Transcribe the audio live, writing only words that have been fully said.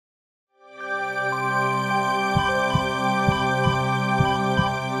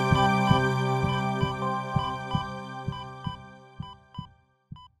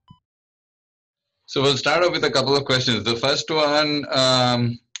So we'll start off with a couple of questions. The first one,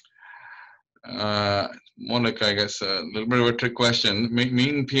 more like, I guess, a little bit of a trick question.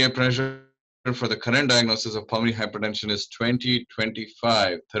 Mean PA pressure for the current diagnosis of pulmonary hypertension is 20,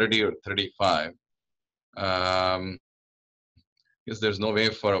 25, 30, or 35. Because there's no way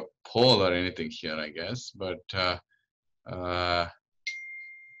for a poll or anything here, I guess, but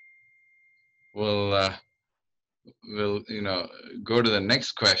we'll go to the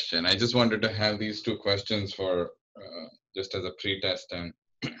next question. I just wanted to have these two questions for just as a pre-test, and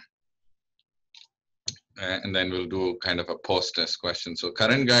then we'll do kind of a post-test question. So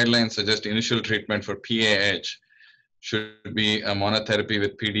current guidelines suggest initial treatment for PAH should be a monotherapy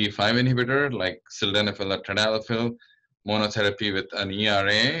with PDE5 inhibitor like sildenafil or tadalafil, monotherapy with an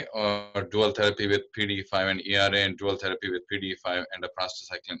ERA, or dual therapy with PDE5 and ERA, and dual therapy with PDE5 and a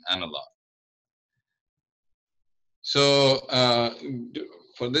prostacyclin analog. So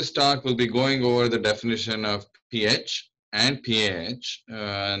for this talk, we'll be going over the definition of PH and PAH,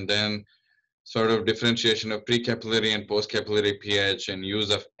 and then sort of differentiation of pre-capillary and post-capillary pH and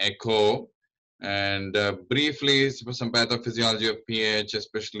use of echo, and briefly some pathophysiology of pH,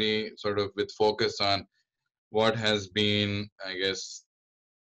 especially sort of with focus on what has been, I guess,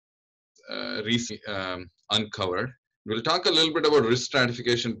 recently uncovered. We'll talk a little bit about risk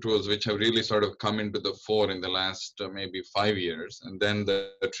stratification tools, which have really sort of come into the fore in the last maybe 5 years, and then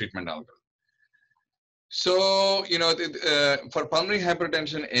the treatment algorithm. So, for pulmonary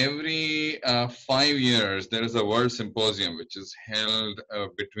hypertension, every 5 years, there is a World Symposium, which is held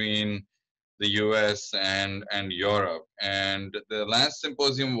between the US and Europe. And the last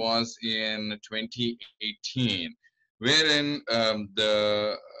symposium was in 2018, wherein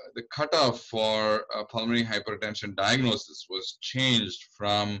the cutoff for pulmonary hypertension diagnosis was changed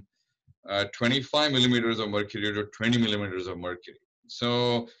from 25 millimeters of mercury to 20 millimeters of mercury.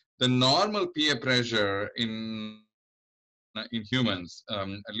 So the normal PA pressure in humans,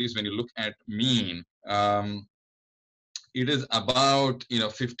 at least when you look at mean, it is about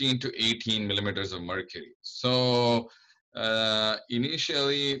 15 to 18 millimeters of mercury. So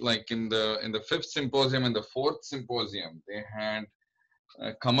initially, like in the 5th symposium and the 4th symposium, they had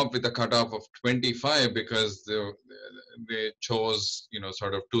come up with a cutoff of 25 because they chose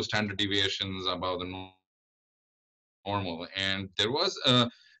sort of 2 standard deviations above the normal. And there was a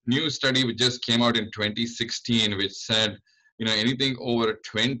new study which just came out in 2016 which said anything over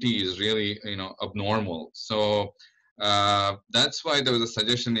 20 is really abnormal. So that's why there was a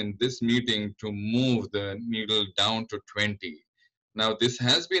suggestion in this meeting to move the needle down to 20. Now this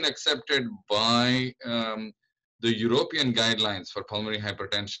has been accepted by the European guidelines for pulmonary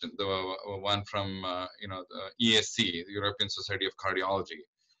hypertension, the one from the ESC, the European Society of Cardiology.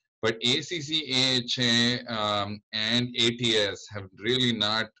 But ACC, AHA, and ATS have really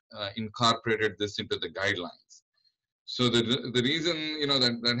not incorporated this into the guidelines. So the reason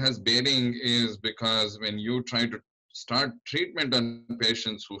that has bearing is because when you try to start treatment on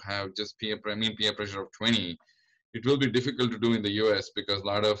patients who have just mean PA pressure of 20, it will be difficult to do in the US because a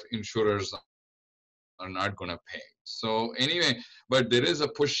lot of insurers are not going to pay. So anyway, but there is a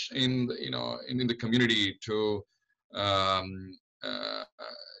push in the community to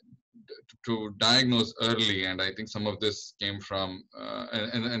diagnose early, and I think some of this came from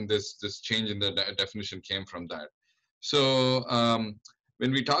and this change in the definition came from that. So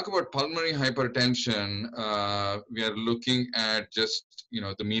when we talk about pulmonary hypertension, we are looking at just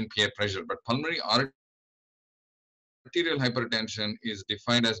the mean PA pressure, but pulmonary arterial hypertension is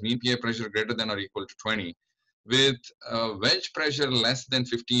defined as mean PA pressure greater than or equal to 20, with wedge pressure less than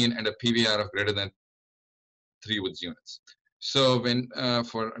 15 and a PVR of greater than 3 Woods units. So when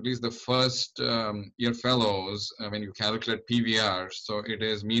for at least the first year fellows, when you calculate PVR, so it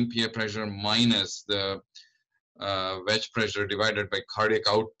is mean PA pressure minus the wedge pressure divided by cardiac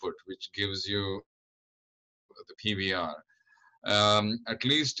output, which gives you the PVR. At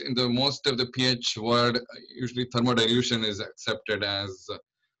least in the most of the PH world, usually thermodilution is accepted as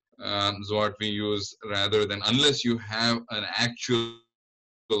what we use rather than, unless you have an actual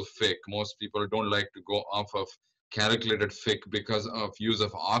FIC. Most people don't like to go off of calculated FIC because of use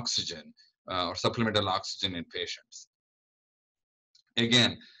of oxygen or supplemental oxygen in patients.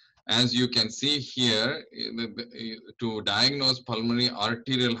 Again, as you can see here, to diagnose pulmonary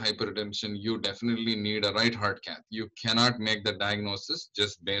arterial hypertension, you definitely need a right heart cath. You cannot make the diagnosis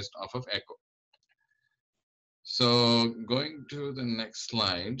just based off of echo. So going to the next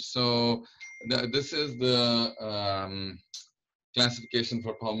slide. So this is the classification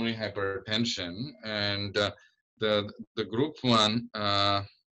for pulmonary hypertension, and the group 1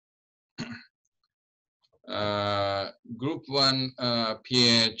 Group 1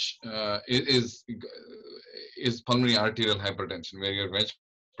 PH is pulmonary arterial hypertension, where your wedge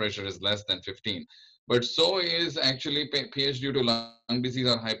pressure is less than 15. But so is actually PH due to lung disease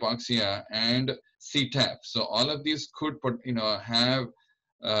or hypoxia and CTEP. So all of these could have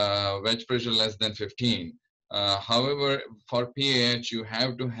wedge pressure less than 15. However, for PH, you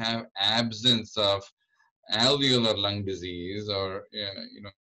have to have absence of alveolar lung disease or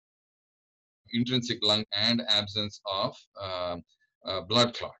intrinsic lung and absence of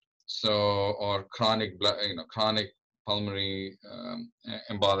blood clot. So or chronic blood, chronic pulmonary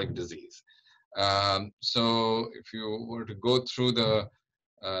embolic disease. So if you were to go through the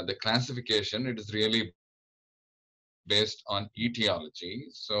classification, it is really based on etiology.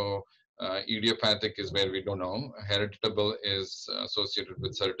 So idiopathic is where we don't know. Heritable is associated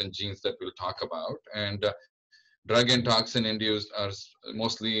with certain genes that we'll talk about. And drug and toxin induced are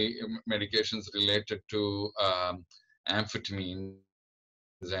mostly medications related to amphetamines,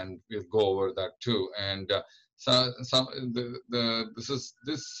 and we'll go over that too. And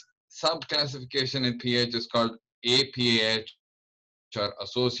this subclassification in pH is called APH, or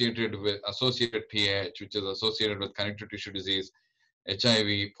associated pH, which is associated with connective tissue disease,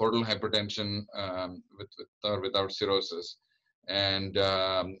 HIV, portal hypertension with or without cirrhosis, and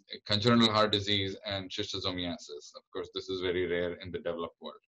congenital heart disease and schistosomiasis. Of course, this is very rare in the developed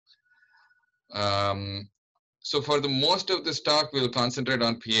world. So for the most of this talk, we'll concentrate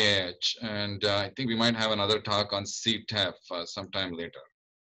on pH, and I think we might have another talk on CTEP sometime later.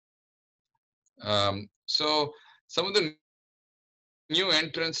 So some of the new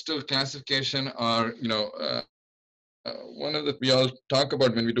entrants to classification are, one of the we all talk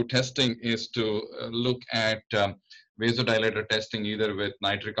about when we do testing is to look at vasodilator testing, either with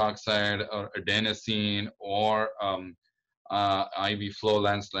nitric oxide or adenosine or IV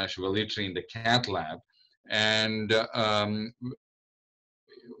Flolan/Velitrine in the cath lab. And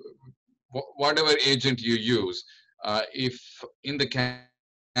whatever agent you use, if in the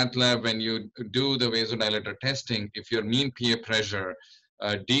cath lab, when you do the vasodilator testing, if your mean PA pressure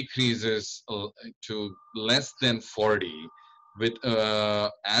decreases to less than 40 with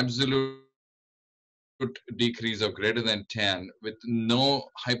absolute decrease of greater than 10 with no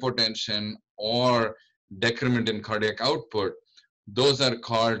hypotension or decrement in cardiac output, those are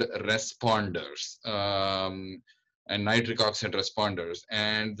called responders. And nitric oxide responders.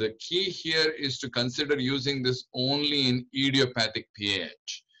 And the key here is to consider using this only in idiopathic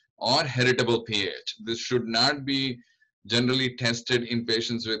PH or heritable PH. This should not be generally tested in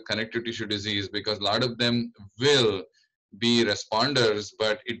patients with connective tissue disease, because a lot of them will be responders,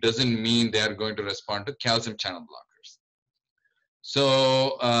 but it doesn't mean they are going to respond to calcium channel blockers.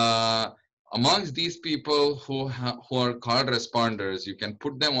 So amongst these people who are called responders, you can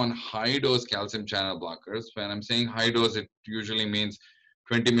put them on high dose calcium channel blockers. When I'm saying high dose, it usually means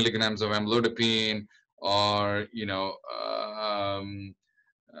 20 milligrams of amlodipine, or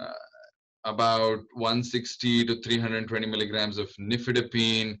about 160 to 320 milligrams of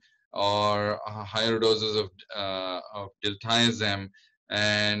nifedipine, or higher doses of diltiazem.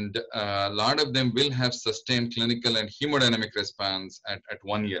 And a lot of them will have sustained clinical and hemodynamic response at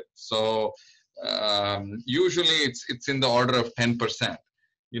 1 year. So usually it's in the order of 10%.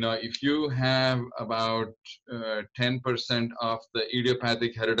 If you have about 10% of the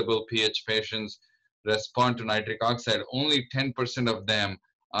idiopathic heritable PH patients respond to nitric oxide, only 10% of them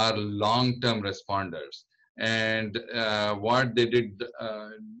are long-term responders. And what they did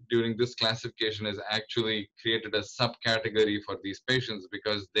during this classification is actually created a subcategory for these patients,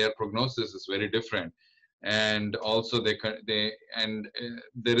 because their prognosis is very different. And also there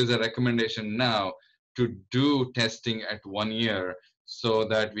is a recommendation now to do testing at 1 year, so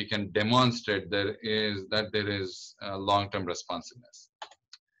that we can demonstrate that there is long-term responsiveness.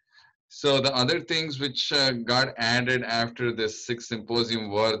 So the other things which got added after this 6th symposium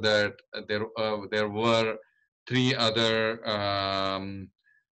were that there were 3 other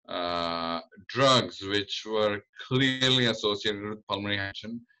drugs which were clearly associated with pulmonary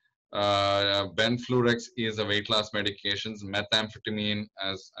hypertension. Benflurex is a weight loss medication, methamphetamine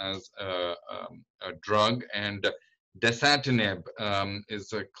as a drug, and dasatinib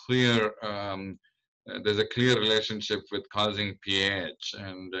is a clear there's a clear relationship with causing PAH.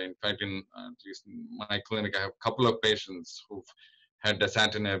 And in fact, at least in my clinic, I have a couple of patients who've had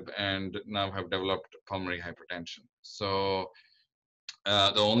dasatinib and now have developed pulmonary hypertension. So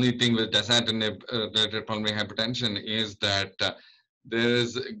the only thing with dasatinib related pulmonary hypertension is that there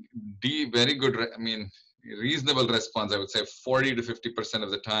is very good, reasonable response. I would say 40 to 50%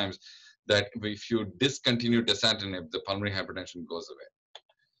 of the times that if you discontinue dasatinib, the pulmonary hypertension goes away.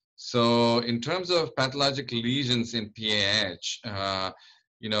 So in terms of pathologic lesions in PAH,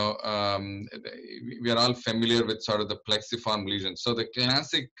 we are all familiar with sort of the plexiform lesions. So the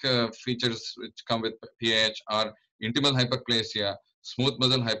classic features which come with PAH are intimal hyperplasia, smooth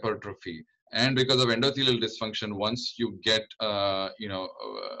muscle hypertrophy, and because of endothelial dysfunction, once you get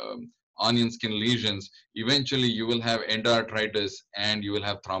onion skin lesions, eventually you will have endarteritis and you will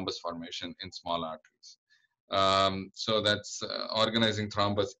have thrombus formation in small arteries. So that's organizing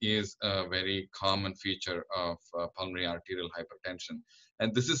thrombus is a very common feature of pulmonary arterial hypertension,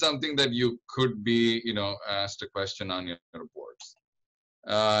 and this is something that you could be, asked a question on your reports.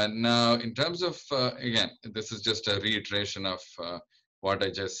 Now, in terms of again, this is just a reiteration of what I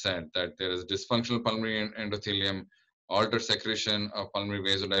just said, that there is dysfunctional pulmonary endothelium, altered secretion of pulmonary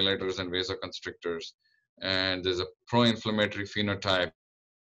vasodilators and vasoconstrictors, and there's a pro-inflammatory phenotype,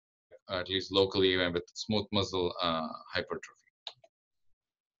 at least locally, with smooth muscle hypertrophy.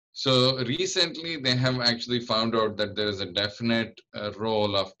 So recently, they have actually found out that there is a definite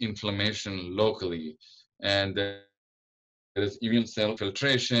role of inflammation locally, and there is immune cell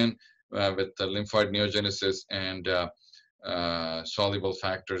infiltration with the lymphoid neogenesis and soluble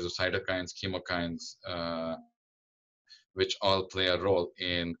factors of cytokines, chemokines, which all play a role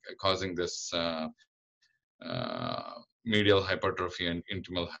in causing this medial hypertrophy and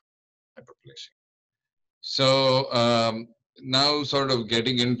intimal hyperplasia. So now, sort of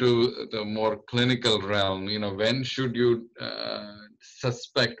getting into the more clinical realm, when should you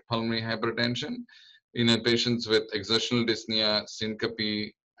suspect pulmonary hypertension? In patients with exertional dyspnea,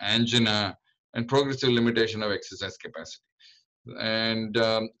 syncope, angina, and progressive limitation of exercise capacity. And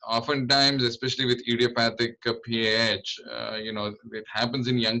oftentimes, especially with idiopathic PAH, it happens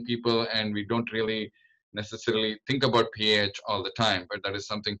in young people, and we don't really necessarily think about PAH all the time, but that is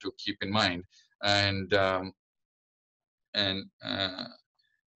something to keep in mind. And and uh,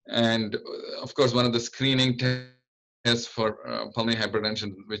 and of course, one of the screening tests for pulmonary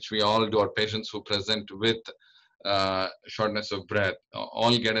hypertension, which we all do, are patients who present with shortness of breath,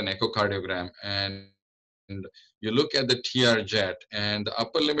 all get an echocardiogram, and you look at the TR jet, and the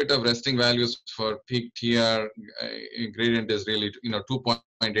upper limit of resting values for peak TR gradient is really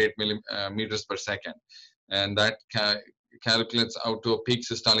 2.8 meters per second, and that calculates out to a peak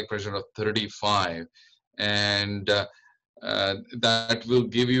systolic pressure of 35, and that will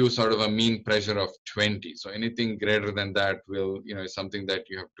give you sort of a mean pressure of 20. So anything greater than that will, is something that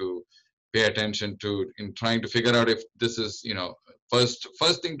you have to pay attention to in trying to figure out if this is,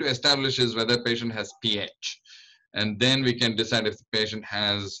 first thing to establish is whether the patient has PH, and then we can decide if the patient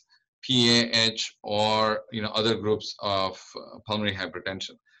has PAH or other groups of pulmonary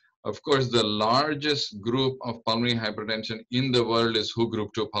hypertension. Of course, the largest group of pulmonary hypertension in the world is WHO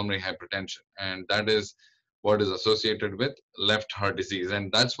group 2 pulmonary hypertension, and that is what is associated with left heart disease,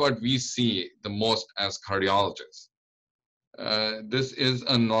 and that's what we see the most as cardiologists. This is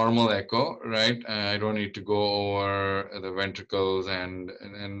a normal echo, right? I don't need to go over the ventricles and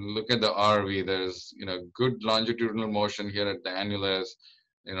look at the RV. There's good longitudinal motion here at the annulus,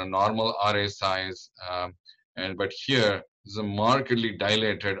 normal RA size, and but here is a markedly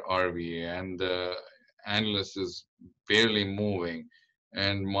dilated RV, and the annulus is barely moving,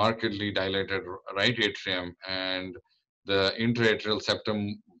 and markedly dilated right atrium, and the intraatrial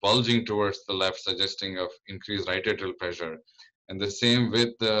septum bulging towards the left, suggesting of increased right atrial pressure. And the same with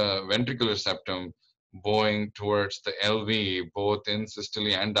the ventricular septum bowing towards the LV, both in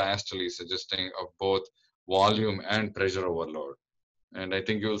systole and diastole, suggesting of both volume and pressure overload. And I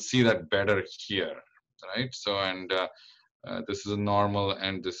think you'll see that better here, right? So, and this is normal,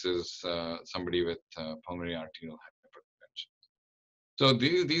 and this is somebody with pulmonary arterial hypertension. So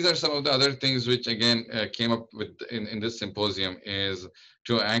these are some of the other things which again came up with in this symposium, is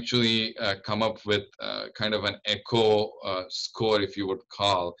to actually come up with kind of an echo score, if you would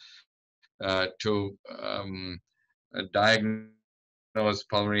call, to diagnose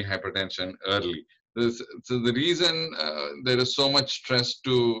pulmonary hypertension early. So the reason there is so much stress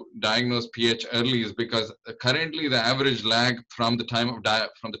to diagnose PH early is because currently the average lag from the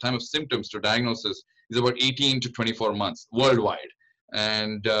time of symptoms to diagnosis is about 18 to 24 months worldwide.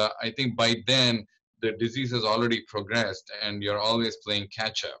 And I think by then the disease has already progressed, and you're always playing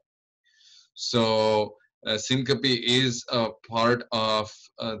catch up. So syncope is a part of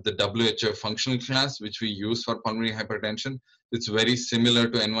the WHO functional class, which we use for pulmonary hypertension. It's very similar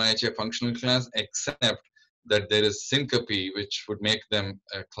to NYHA functional class, except that there is syncope, which would make them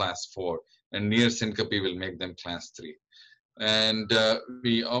class 4, and near syncope will make them class 3. And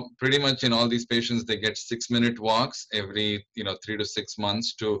we pretty much in all these patients, they get 6-minute walks every 3 to 6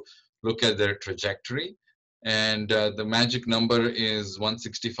 months to look at their trajectory. And the magic number is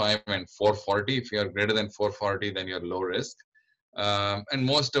 165 and 440. If you are greater than 440, then you're low risk. And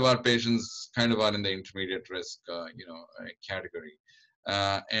most of our patients kind of are in the intermediate risk, category.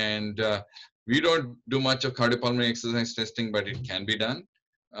 And we don't do much of cardiopulmonary exercise testing, but it can be done.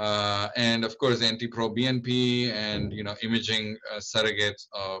 And of course, NT-proBNP and imaging surrogates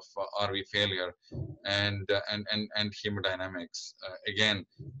of RV failure and hemodynamics. Again,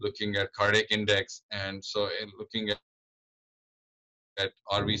 looking at cardiac index, and so looking at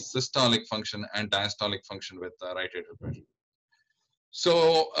RV systolic function and diastolic function with right atrial pressure.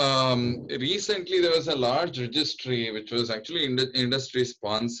 So recently there was a large registry which was actually industry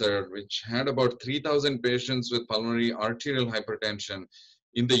sponsored, which had about 3,000 patients with pulmonary arterial hypertension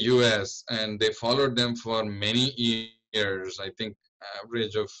in the US, and they followed them for many years, I think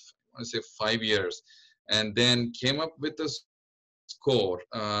average of, I want to say 5 years, and then came up with a score,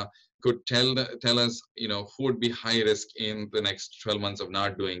 could tell us, who would be high risk in the next 12 months of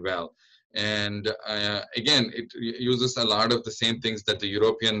not doing well. And again, it uses a lot of the same things that the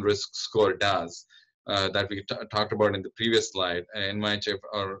European risk score does, that we talked about in the previous slide, NYHF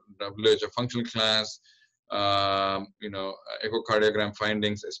or WHO functional class, echocardiogram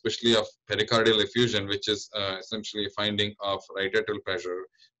findings, especially of pericardial effusion, which is essentially a finding of right atrial pressure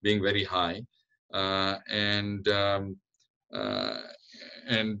being very high, and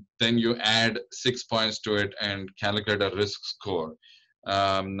then you add 6 points to it and calculate a risk score.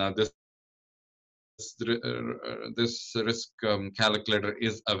 Now this risk calculator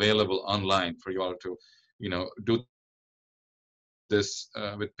is available online for you all to, do this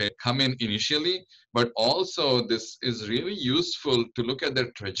with come in initially, but also this is really useful to look at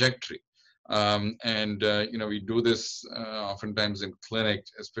their trajectory. We do this oftentimes in clinic,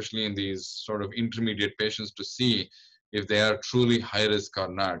 especially in these sort of intermediate patients, to see if they are truly high risk or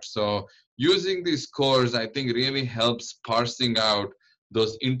not. So using these scores, I think, really helps parsing out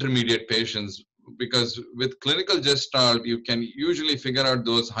those intermediate patients, because with clinical gestalt, you can usually figure out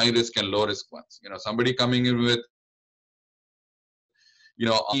those high risk and low risk ones. Somebody coming in with,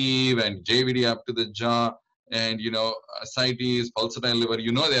 and JVD up to the jaw, and ascites, pulsatile liver,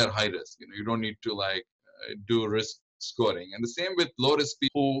 they are high risk. You don't need to do risk scoring. And the same with low risk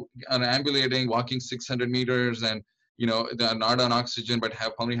people who are ambulating, walking 600 meters, and they are not on oxygen but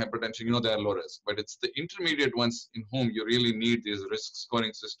have pulmonary hypertension. They are low risk. But it's the intermediate ones in whom you really need these risk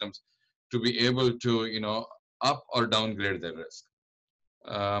scoring systems to be able to up or downgrade their risk.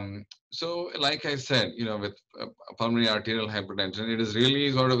 So like I said, with pulmonary arterial hypertension, it is really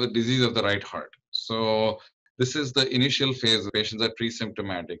sort of a disease of the right heart. So this is the initial phase. The patients are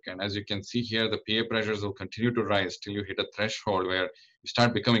pre-symptomatic, and as you can see here, the PA pressures will continue to rise till you hit a threshold where you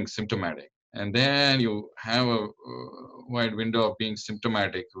start becoming symptomatic. And then you have a wide window of being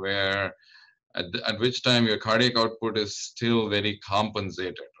symptomatic, where at which time your cardiac output is still very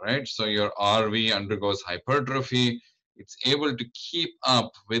compensated, right? So your RV undergoes hypertrophy. It's able to keep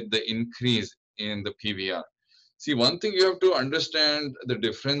up with the increase in the PVR. See, one thing you have to understand, the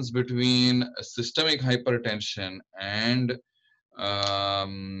difference between systemic hypertension and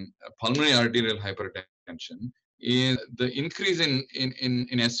pulmonary arterial hypertension is the increase in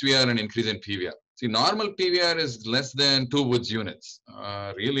SVR and increase in PVR. See, normal PVR is less than 2 Woods units.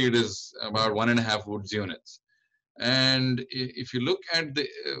 Really, it is about 1.5 Woods units. And if you look at the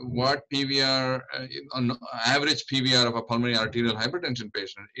what PVR, on average PVR of a pulmonary arterial hypertension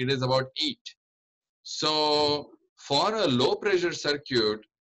patient, it is about 8. So for a low pressure circuit,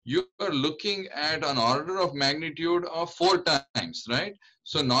 you are looking at an order of magnitude of 4 times, right?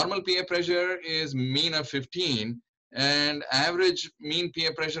 So normal PA pressure is mean of 15, and average mean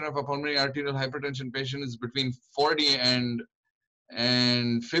PA pressure of a pulmonary arterial hypertension patient is between 40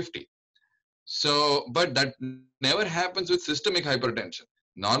 and 50. So, but that never happens with systemic hypertension.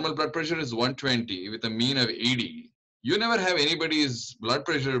 Normal blood pressure is 120 with a mean of 80. You never have anybody's blood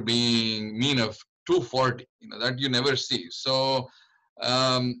pressure being mean of 240. That you never see. So,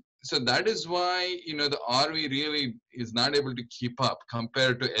 so that is why the RV really is not able to keep up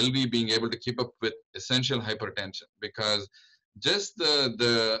compared to LV being able to keep up with essential hypertension, because just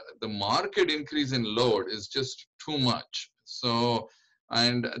the market increase in load is just too much. So,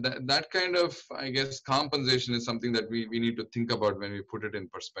 and that kind of, I guess, compensation is something that we need to think about when we put it in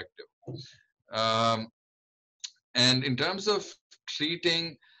perspective. And in terms of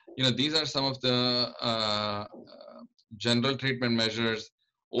treating, these are some of the general treatment measures.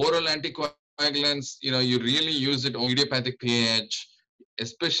 Oral anticoagulants, you really use it on idiopathic PAH,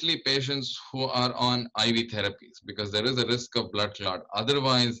 especially patients who are on IV therapies, because there is a risk of blood clot.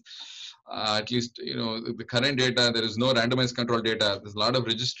 Otherwise, at least, the current data, there is no randomized control data. There's a lot of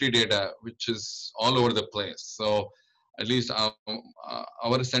registry data, which is all over the place. So at least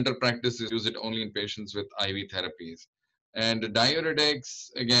our center practice is use it only in patients with IV therapies. And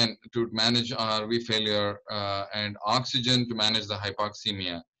diuretics, again, to manage RV failure, and oxygen to manage the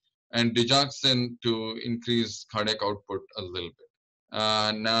hypoxemia, and digoxin to increase cardiac output a little bit.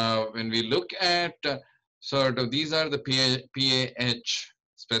 Now, when we look at sort of, these are the PAH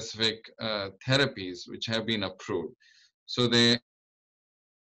specific therapies which have been approved. So they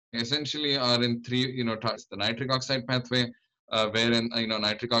essentially are in three, targets: the nitric oxide pathway, wherein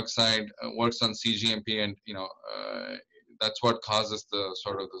nitric oxide works on CGMP, and that's what causes the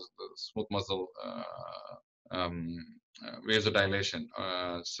sort of the smooth muscle vasodilation.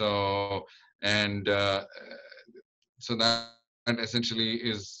 So that essentially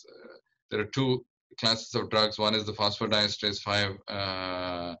is, there are two classes of drugs. One is the phosphodiesterase 5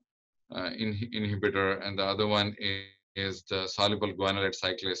 inhibitor, and the other one is the soluble guanylate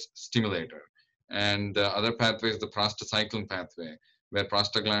cyclase stimulator. And the other pathway is the prostacyclin pathway, where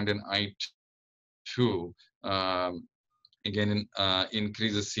prostaglandin I2 again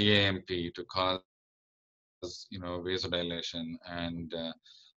increases CAMP to cause vasodilation and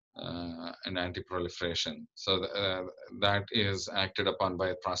anti-proliferation. So that is acted upon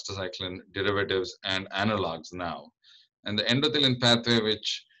by prostacyclin derivatives and analogs now. And the endothelin pathway,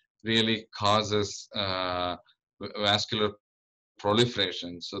 which really causes vascular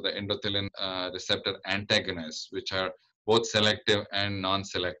proliferation. So the endothelin receptor antagonists, which are both selective and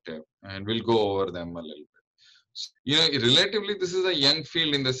non-selective, and we'll go over them a little bit. Relatively, this is a young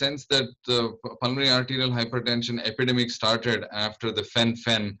field in the sense that the pulmonary arterial hypertension epidemic started after the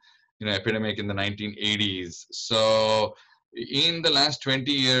fen-phen epidemic in the 1980s. So in the last 20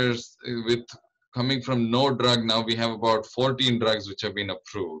 years, with coming from no drug, now we have about 14 drugs which have been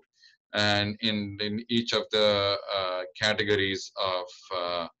approved, and in each of the categories of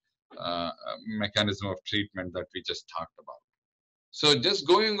mechanism of treatment that we just talked about. So just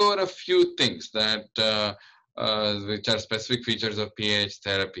going over a few things that which are specific features of PAH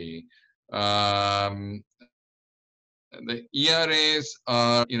therapy. The ERAs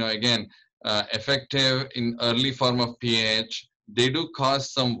are, again, effective in early form of PAH. They do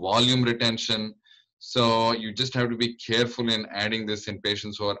cause some volume retention. So you just have to be careful in adding this in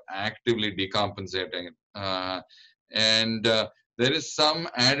patients who are actively decompensating. There is some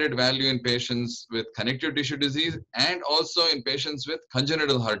added value in patients with connective tissue disease, and also in patients with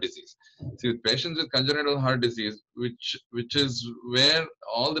congenital heart disease. See, with patients with congenital heart disease, which is where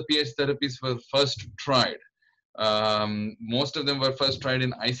all the PH therapies were first tried. Most of them were first tried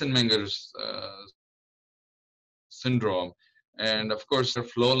in Eisenmenger's syndrome. And of course,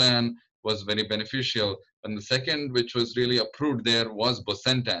 Flolan was very beneficial. And the second, which was really approved there, was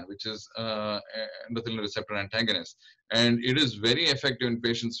bosentan, which is endothelin receptor antagonist. And it is very effective in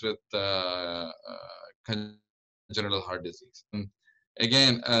patients with congenital heart disease.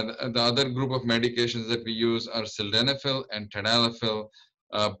 Again, the other group of medications that we use are sildenafil and tadalafil.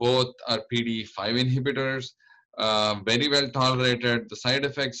 Both are PDE5 inhibitors, very well tolerated. The side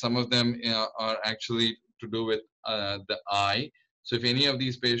effects, some of them are actually to do with the eye. So if any of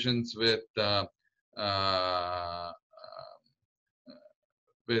these patients with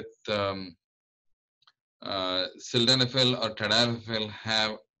sildenafil or tadalafil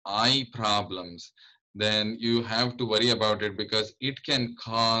have eye problems, then you have to worry about it, because it can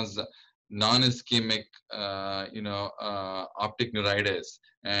cause non-ischemic, optic neuritis,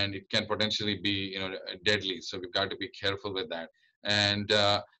 and it can potentially be, deadly. So we've got to be careful with that. And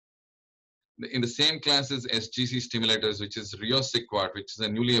in the same class as SGC stimulators, which is riociguat, which is a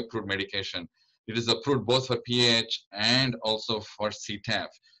newly approved medication. It is approved both for PAH and also for CTAF.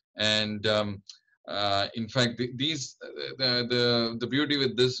 And in fact, the beauty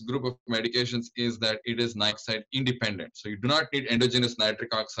with this group of medications is that it is nitric oxide independent. So you do not need endogenous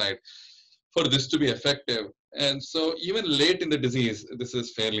nitric oxide for this to be effective. And so even late in the disease, this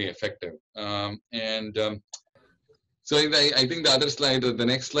is fairly effective. So I think the other slide, the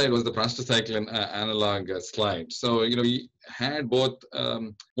next slide, was the prostacyclin analog slide. So, we had both,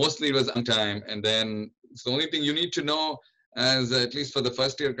 mostly it was on time. And then it's the only thing you need to know, as at least for the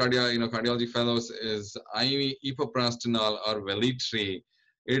first year cardiology fellows, is epoprostenol or Velitri.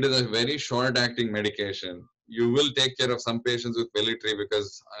 It is a very short acting medication. You will take care of some patients with Velitri,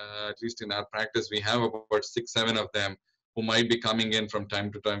 because at least in our practice, we have about 6-7 of them who might be coming in from time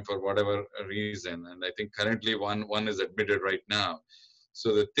to time for whatever reason. And I think currently one is admitted right now.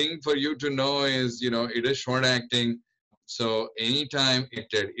 So the thing for you to know is, it is short acting. So anytime it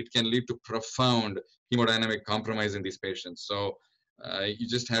can lead to profound hemodynamic compromise in these patients. So You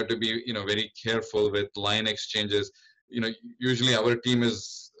just have to be, very careful with line exchanges. Usually our team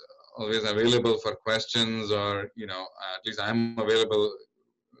is always available for questions, or at least I'm available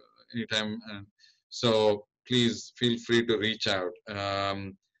anytime. And so please feel free to reach out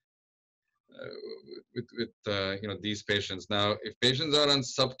with these patients. Now, if patients are on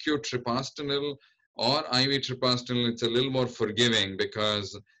subcute treprostinil or IV treprostinil, it's a little more forgiving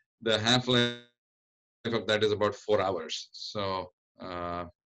because the half-life of that is about 4 hours. So now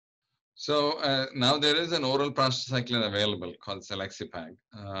there is an oral prostacyclin available called Selexipag,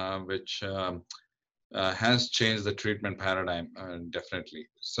 which has changed the treatment paradigm, definitely.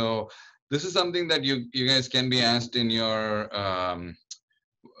 So this is something that you guys can be asked in your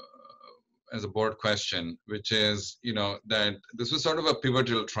as a board question, which is, that this was sort of a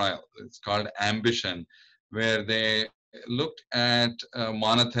pivotal trial. It's called Ambition, where they looked at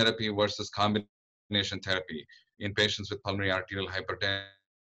monotherapy versus combination therapy in patients with pulmonary arterial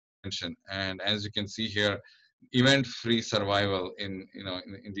hypertension. And as you can see here, event-free survival in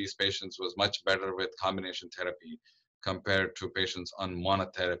these patients was much better with combination therapy compared to patients on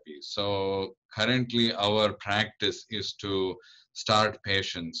monotherapy. So currently our practice is to start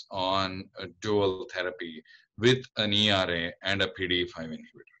patients on a dual therapy with an ERA and a PDE5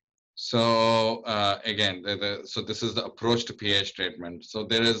 inhibitor. So again, so this is the approach to PH treatment. So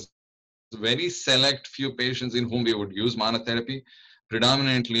there is very select few patients in whom we would use monotherapy.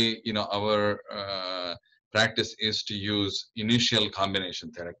 Predominantly, our practice is to use initial combination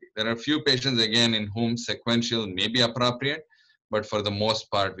therapy. There are a few patients, again, in whom sequential may be appropriate, but for the most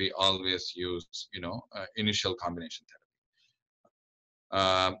part, we always use, initial combination therapy.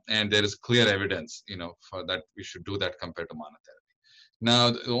 And there is clear evidence, for that we should do that compared to monotherapy. Now,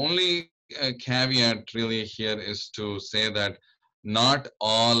 the only caveat really here is to say that not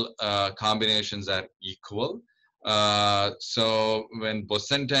all combinations are equal. So when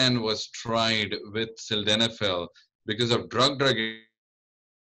bosentan was tried with sildenafil, because of drug-drug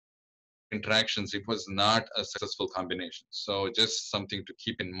interactions, it was not a successful combination. So just something to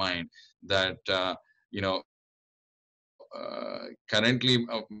keep in mind that, currently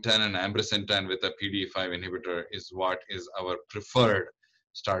bosentan and ambrisentan with a PDE5 inhibitor is what is our preferred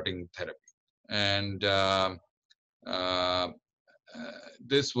starting therapy. And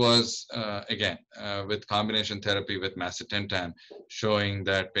this was, again, with combination therapy with macitentan, showing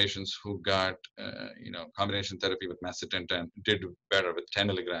that patients who got, combination therapy with macitentan did better with 10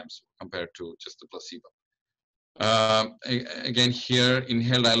 milligrams compared to just the placebo. Again, here,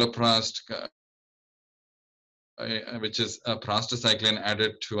 inhaled iloprost, which is a prostacyclin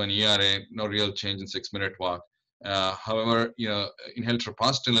added to an ERA, no real change in 6-minute walk. However, inhaled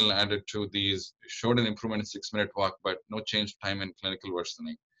treprostinil added to these showed an improvement in 6-minute walk, but no change time in clinical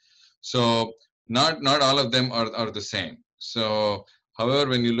worsening. So not all of them are the same. So, however,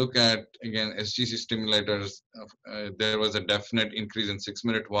 when you look at, again, SGC stimulators, there was a definite increase in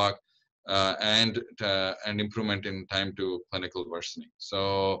 6-minute walk and improvement in time to clinical worsening.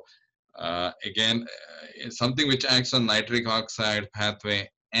 So again, something which acts on nitric oxide pathway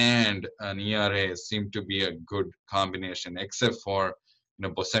and an ERA seem to be a good combination, except for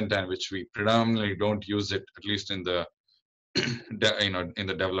bosentan, which we predominantly don't use it, at least in the in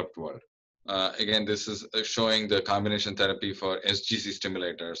the developed world. Again, this is showing the combination therapy for SGC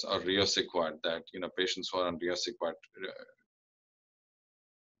stimulators or riociguat, that patients who are on riociguat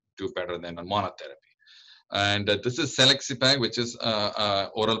do better than on monotherapy. And this is Selexipag, which is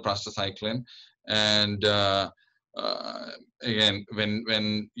oral prostacyclin. And again,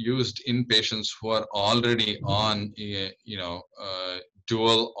 when used in patients who are already on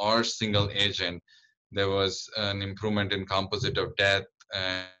dual or single agent, there was an improvement in composite of death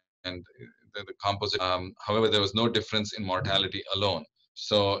and the composite. However, there was no difference in mortality alone.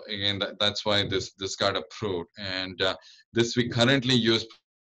 So again, that's why this got approved. And this we currently use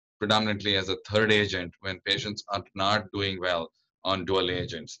predominantly as a third agent when patients are not doing well on dual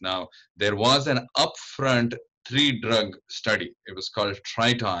agents. Now, there was an upfront 3-drug study. It was called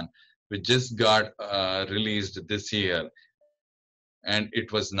Triton, which just got released this year, and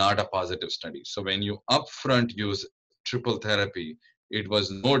it was not a positive study. So when you upfront use triple therapy, it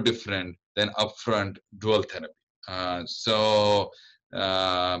was no different than upfront dual therapy. That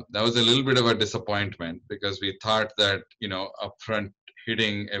was a little bit of a disappointment, because we thought that upfront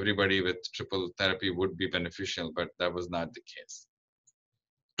hitting everybody with triple therapy would be beneficial, but that was not the case.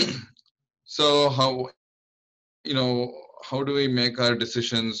 So how do we make our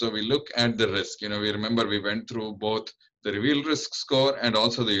decisions? So we look at the risk. We remember we went through both the REVEAL risk score and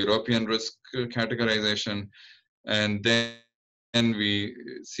also the European risk categorization, and then we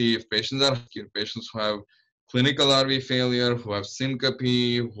see if patients who have clinical RV failure, who have syncope,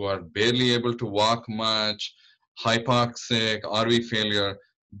 who are barely able to walk much, hypoxic, RV failure,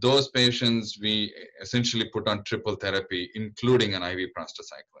 those patients we essentially put on triple therapy, including an IV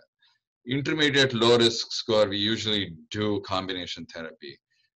prostacyclin. Intermediate low risk score, we usually do combination therapy.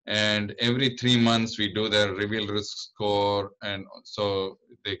 And every 3 months, we do their reveal risk score. And so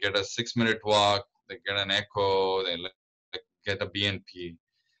they get a 6-minute walk, they get an echo, they get a BNP.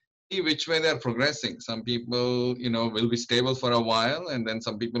 See which way they're progressing. Some people, will be stable for a while, and then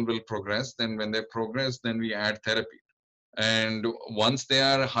some people will progress. Then when they progress, then we add therapy. And once they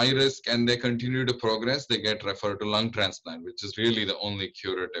are high risk and they continue to progress, they get referred to lung transplant, which is really the only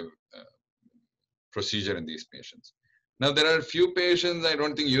curative procedure in these patients. Now, there are a few patients I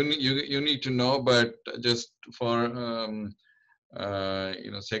don't think you need to know, but just for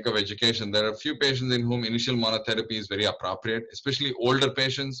sake of education, there are a few patients in whom initial monotherapy is very appropriate, especially older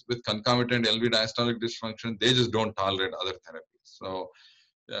patients with concomitant LV diastolic dysfunction. They just don't tolerate other therapies. So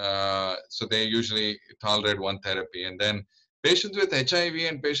they usually tolerate one therapy. And then patients with HIV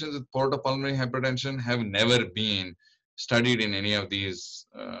and patients with portopulmonary hypertension have never been studied in any of these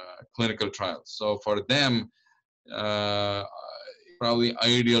clinical trials. So for them, probably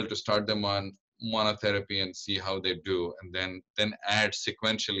ideal to start them on monotherapy and see how they do, and then add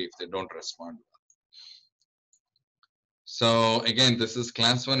sequentially if they don't respond. So again, this is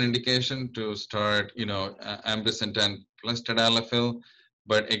class 1 indication to start, ambrisentan plus tadalafil.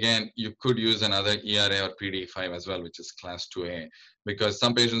 But again, you could use another ERA or PDE5 as well, which is class 2A, because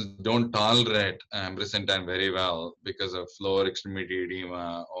some patients don't tolerate ambrisentan very well because of lower extremity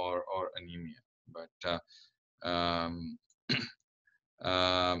edema or anemia. But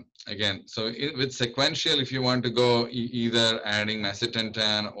again, so with sequential, if you want to go either adding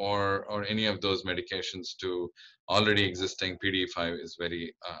macitentan or any of those medications to already existing PDE5 is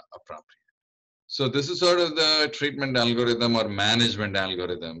very appropriate. So this is sort of the treatment algorithm or management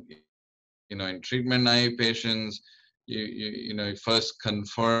algorithm. In treatment naive patients, you first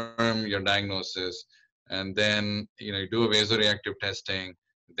confirm your diagnosis, and then you do a vasoreactive testing.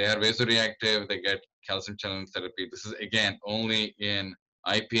 If they are vasoreactive, they get calcium channel therapy. This is again only in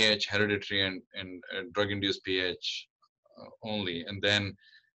IPH, hereditary, and drug-induced PH only. And then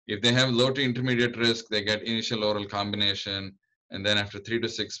if they have low to intermediate risk, they get initial oral combination. And then after 3 to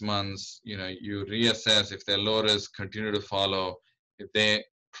 6 months, you reassess. If they're low risk, continue to follow. If they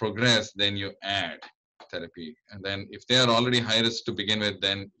progress, then you add therapy. And then if they are already high risk to begin with,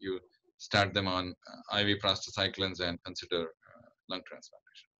 then you start them on IV prostacyclins and consider lung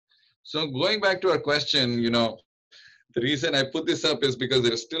transplantation. So going back to our question, the reason I put this up is because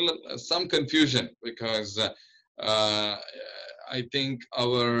there is still some confusion, because I think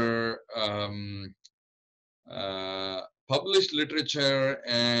our published literature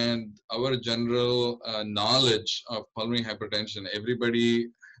and our general knowledge of pulmonary hypertension, everybody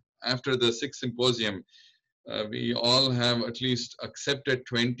after the 6th symposium, we all have at least accepted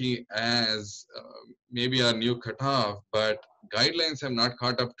 20 as maybe our new cutoff, but guidelines have not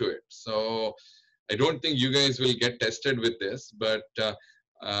caught up to it. So I don't think you guys will get tested with this, but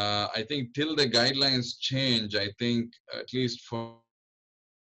I think till the guidelines change, I think at least for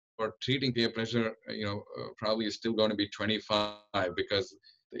treating peer pressure, probably is still going to be 25, because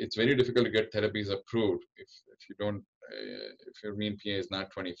it's very difficult to get therapies approved if you don't, if your mean PA is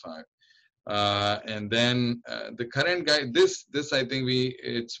not 25. And then the current guide, this I think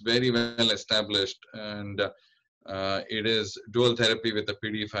it's very well established, and it is dual therapy with the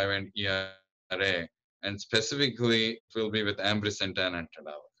PDE5 and ERA, and specifically it will be with ambrisentan and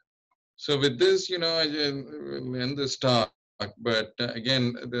tadalafil. So with this, I will end this talk. But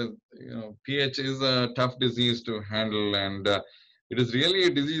again, PH is a tough disease to handle, and it is really a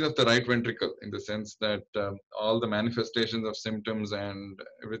disease of the right ventricle, in the sense that all the manifestations of symptoms and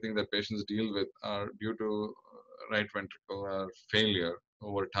everything that patients deal with are due to right ventricular failure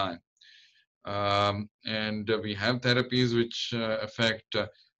over time. And we have therapies which affect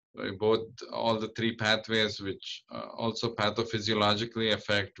both all the 3 pathways, which also pathophysiologically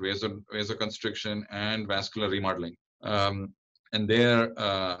affect vasoconstriction and vascular remodeling. And their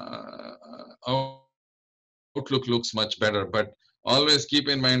outlook looks much better. But always keep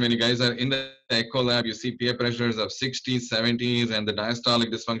in mind, when you guys are in the echo lab, you see PA pressures of 60s, 70s, and the diastolic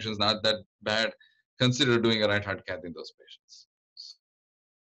dysfunction is not that bad, consider doing a right heart cath in those patients.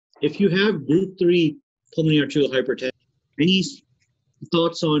 If you have group 3 pulmonary arterial hypertension, any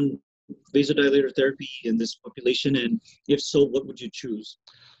thoughts on vasodilator therapy in this population? And if so, what would you choose?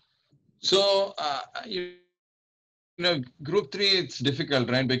 So, group 3, it's difficult,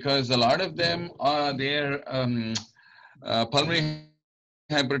 right? Because a lot of them are their pulmonary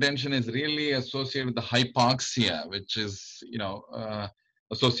hypertension is really associated with the hypoxia, which is,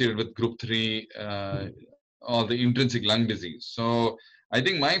 associated with group 3, or the intrinsic lung disease. So I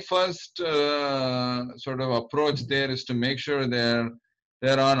think my first sort of approach there is to make sure they're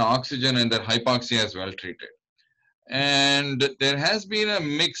on oxygen and their hypoxia is well treated. And there has been a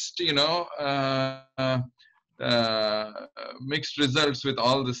mixed, mixed results with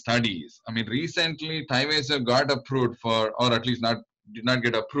all the studies. I mean, recently Tyvaso got approved for, or at least did not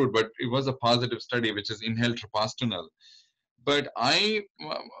get approved, but it was a positive study, which is inhaled treprostinil. But I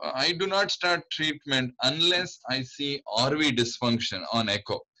do not start treatment unless I see RV dysfunction on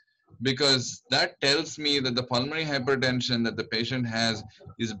echo, because that tells me that the pulmonary hypertension that the patient has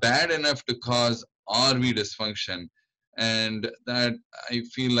is bad enough to cause RV dysfunction, and that I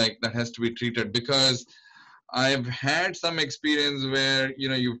feel like that has to be treated. Because I've had some experience where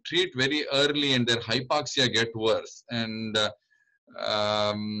you treat very early and their hypoxia get worse, and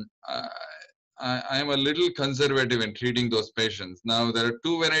I'm a little conservative in treating those patients. Now there are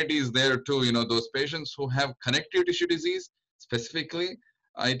two varieties there too. Those patients who have connective tissue disease specifically,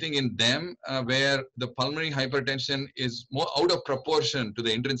 I think in them where the pulmonary hypertension is more out of proportion to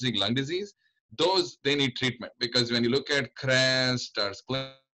the intrinsic lung disease, those they need treatment, because when you look at CREST or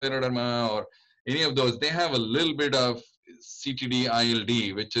scleroderma or any of those, they have a little bit of CTD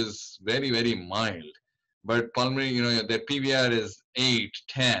ILD, which is very, very mild. But pulmonary, their PVR is 8,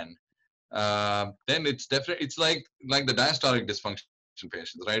 10. Then it's definitely, it's like the diastolic dysfunction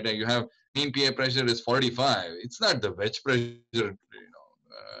patients, right? And you have mean PA pressure is 45. It's not the wedge pressure,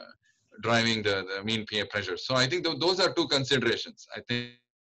 driving the mean PA pressure. So I think those are two considerations. I think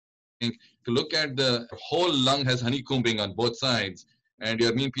if you look at the whole lung has honeycombing on both sides, and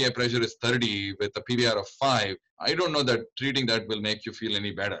your mean PA pressure is 30 with a PVR of 5, I don't know that treating that will make you feel any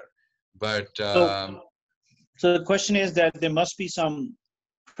better. But so the question is that there must be some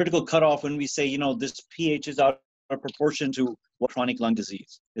critical cutoff when we say, this pH is out of proportion to what chronic lung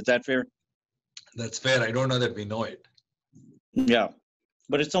disease. Is that fair? That's fair. I don't know that we know it. Yeah.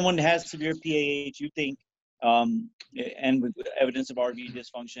 But if someone has severe PAH, you think, and with evidence of RV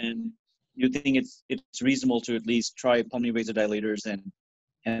dysfunction, you think it's reasonable to at least try pulmonary vasodilators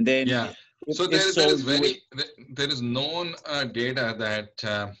and then yeah. So there is known data that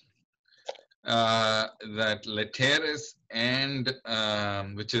that Letairis and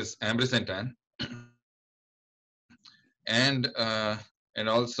which is ambrisentan and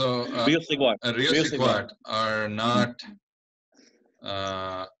also riociguat are not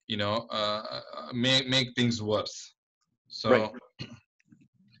make things worse. So right.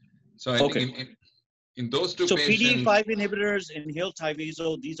 So I think in those two patients. So PDE5 inhibitors, inhaled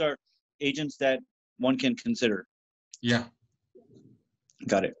Tyvaso, these are agents that one can consider. Yeah.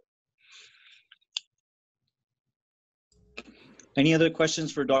 Got it. Any other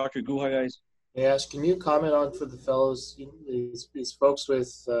questions for Dr. Guha, guys? Yes, can you comment on, for the fellows, these folks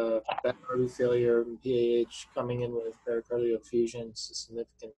with back RV failure and PAH coming in with pericardial effusions, the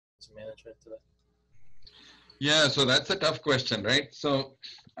significant management to that? Yeah, so that's a tough question, right? So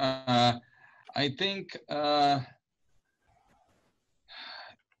I think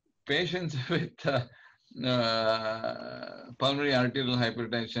patients with pulmonary arterial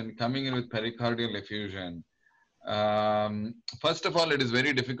hypertension coming in with pericardial effusion, first of all, it is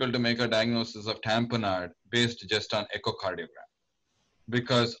very difficult to make a diagnosis of tamponade based just on echocardiogram,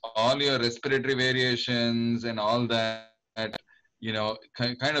 because all your respiratory variations and all that,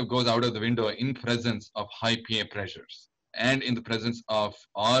 kind of goes out of the window in presence of high PA pressures and in the presence of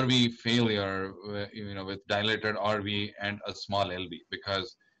RV failure, with dilated RV and a small LV,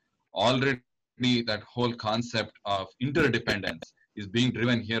 because already that whole concept of interdependence is being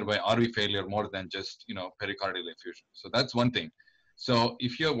driven here by RV failure more than just, pericardial effusion. So that's one thing. So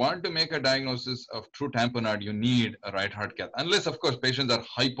if you want to make a diagnosis of true tamponade, you need a right heart cath. Unless, of course, patients are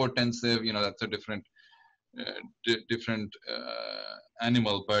hypotensive, that's a different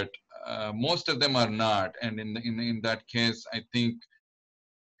animal. But most of them are not. And in that case, I think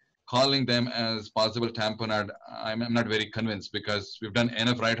calling them as possible tamponade, I'm not very convinced, because we've done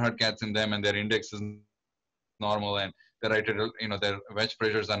enough right heart caths in them and their index is normal, and their wedge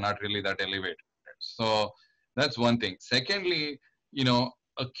pressures are not really that elevated. So that's one thing. Secondly,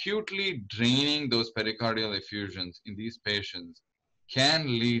 acutely draining those pericardial effusions in these patients can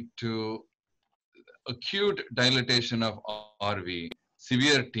lead to acute dilatation of RV,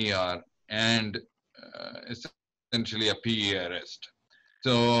 severe TR, and essentially a PE arrest.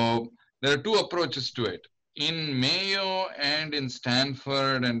 So there are two approaches to it. In Mayo and in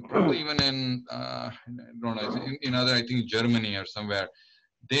Stanford, and probably even in I don't know, in other, I think Germany or somewhere,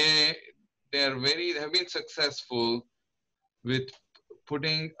 they have been successful with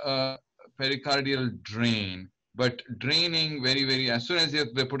putting a pericardial drain, but draining as soon as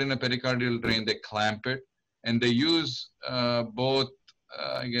they put in a pericardial drain, they clamp it, and they use both,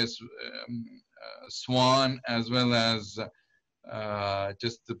 I guess, Swan as well as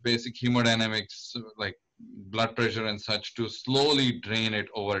just the basic hemodynamics, like blood pressure and such, to slowly drain it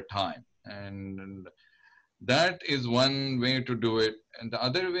over time. And that is one way to do it. And the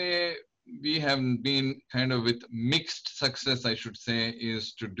other way, we have been kind of with mixed success, I should say,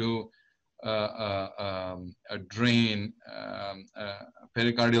 is to do a drain, a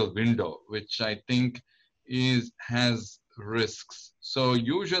pericardial window, which I think has risks. So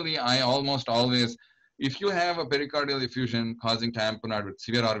usually I almost always, if you have a pericardial effusion causing tamponade with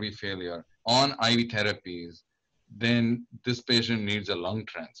severe RV failure on IV therapies, then this patient needs a lung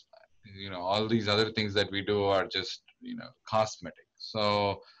transplant. All these other things that we do are just, cosmetic.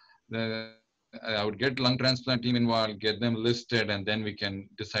 So I would get lung transplant team involved, get them listed, and then we can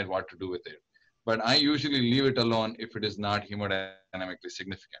decide what to do with it. But I usually leave it alone if it is not hemodynamically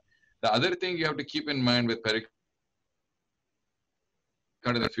significant. The other thing you have to keep in mind with pericardial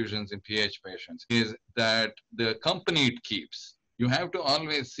effusions in PH patients is that the company it keeps. You have to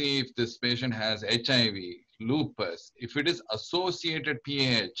always see if this patient has HIV, lupus. If it is associated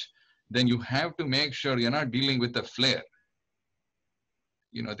PH, then you have to make sure you're not dealing with a flare.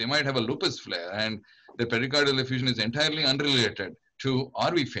 They might have a lupus flare, and the pericardial effusion is entirely unrelated to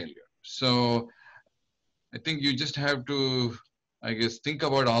RV failure. So I think you just have to, I guess, think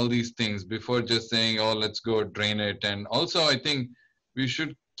about all these things before just saying, oh, let's go drain it. And also, I think we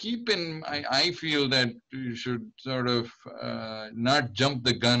should keep in, I feel that you should sort of not jump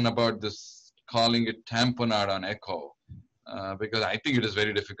the gun about this, calling it tamponade on echo, because I think it is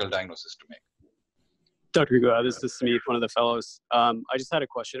very difficult diagnosis to make. Dr. Guha, this is Sameep, one of the fellows. I just had a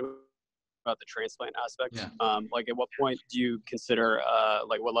question about the transplant aspect. Yeah. Like, at what point do you consider,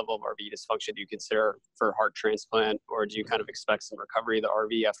 like, what level of RV dysfunction do you consider for heart transplant, or do you kind of expect some recovery of the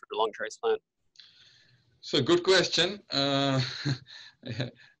RV after lung transplant? So, good question. I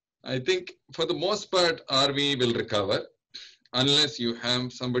think for the most part, RV will recover unless you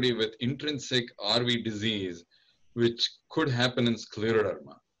have somebody with intrinsic RV disease, which could happen in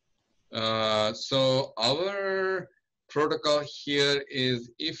scleroderma. So our protocol here is,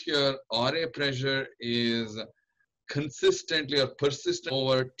 if your RA pressure is consistently or persistent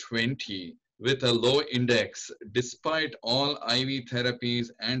over 20 with a low index, despite all IV therapies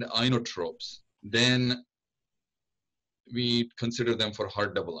and inotropes, then we consider them for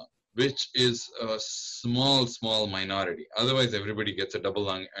heart double lung, which is a small minority. Otherwise, everybody gets a double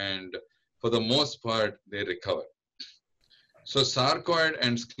lung, and for the most part, they recover. So sarcoid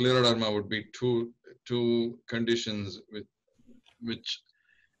and scleroderma would be two conditions which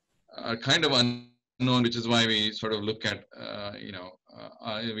are kind of unknown, which is why we sort of look at,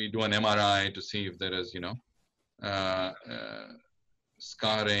 we do an MRI to see if there is,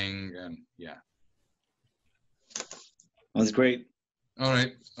 scarring, and yeah. That's great. All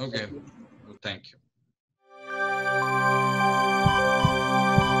right. Okay. Well, thank you.